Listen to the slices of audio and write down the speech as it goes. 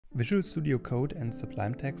Visual Studio Code and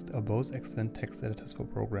Sublime Text are both excellent text editors for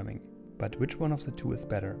programming. But which one of the two is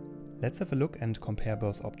better? Let's have a look and compare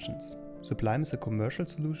both options. Sublime is a commercial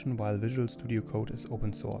solution while Visual Studio Code is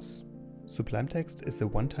open source. Sublime Text is a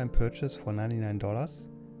one-time purchase for $99,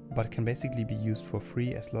 but can basically be used for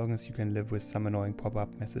free as long as you can live with some annoying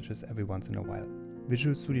pop-up messages every once in a while.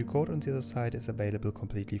 Visual Studio Code on the other side is available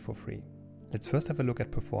completely for free. Let's first have a look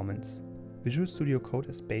at performance. Visual Studio Code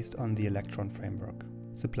is based on the Electron framework.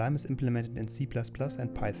 Sublime is implemented in C++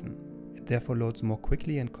 and Python. It therefore loads more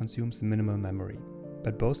quickly and consumes minimal memory.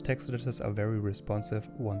 But both text editors are very responsive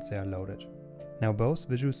once they are loaded. Now both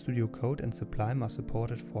Visual Studio Code and Sublime are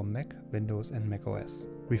supported for Mac, Windows and macOS.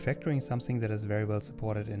 Refactoring is something that is very well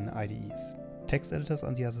supported in IDEs. Text editors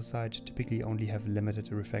on the other side typically only have limited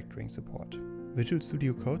refactoring support. Visual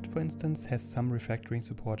Studio Code, for instance, has some refactoring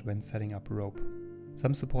support when setting up rope.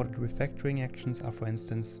 Some supported refactoring actions are, for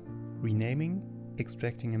instance, renaming,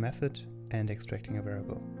 extracting a method, and extracting a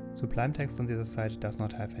variable. Sublime Text on the other side does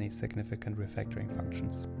not have any significant refactoring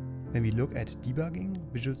functions. When we look at debugging,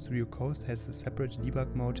 Visual Studio Code has a separate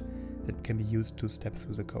debug mode that can be used to step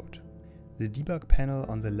through the code. The debug panel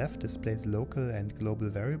on the left displays local and global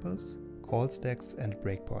variables, call stacks, and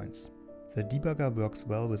breakpoints. The debugger works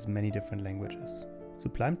well with many different languages.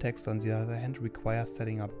 Sublime Text, on the other hand, requires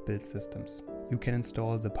setting up build systems. You can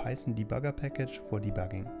install the Python debugger package for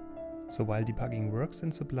debugging. So while debugging works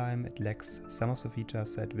in Sublime, it lacks some of the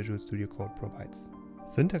features that Visual Studio Code provides.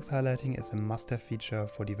 Syntax highlighting is a must-have feature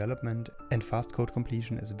for development, and fast code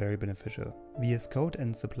completion is very beneficial. VS Code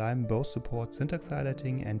and Sublime both support syntax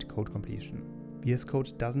highlighting and code completion. VS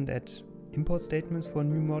Code doesn't add import statements for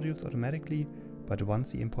new modules automatically, but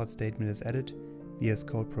once the import statement is added, VS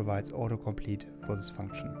Code provides autocomplete for this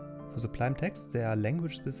function. For Sublime Text, there are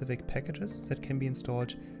language-specific packages that can be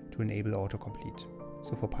installed to enable autocomplete.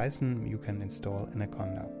 So for Python, you can install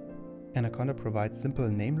Anaconda. Anaconda provides simple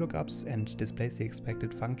name lookups and displays the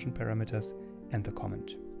expected function parameters and the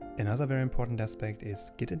comment. Another very important aspect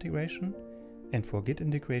is Git Integration, and for Git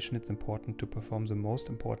Integration it's important to perform the most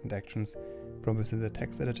important actions from within the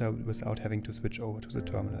text editor without having to switch over to the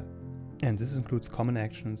terminal. And this includes common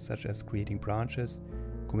actions such as creating branches,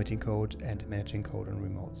 committing code, and managing code on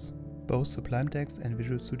remotes. Both Sublime Text and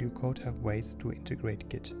Visual Studio Code have ways to integrate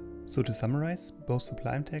Git. So to summarize, both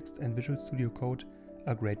Sublime Text and Visual Studio Code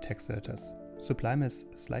are great text editors. Sublime is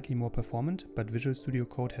slightly more performant, but Visual Studio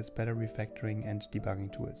Code has better refactoring and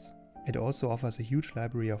debugging tools. It also offers a huge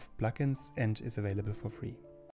library of plugins and is available for free.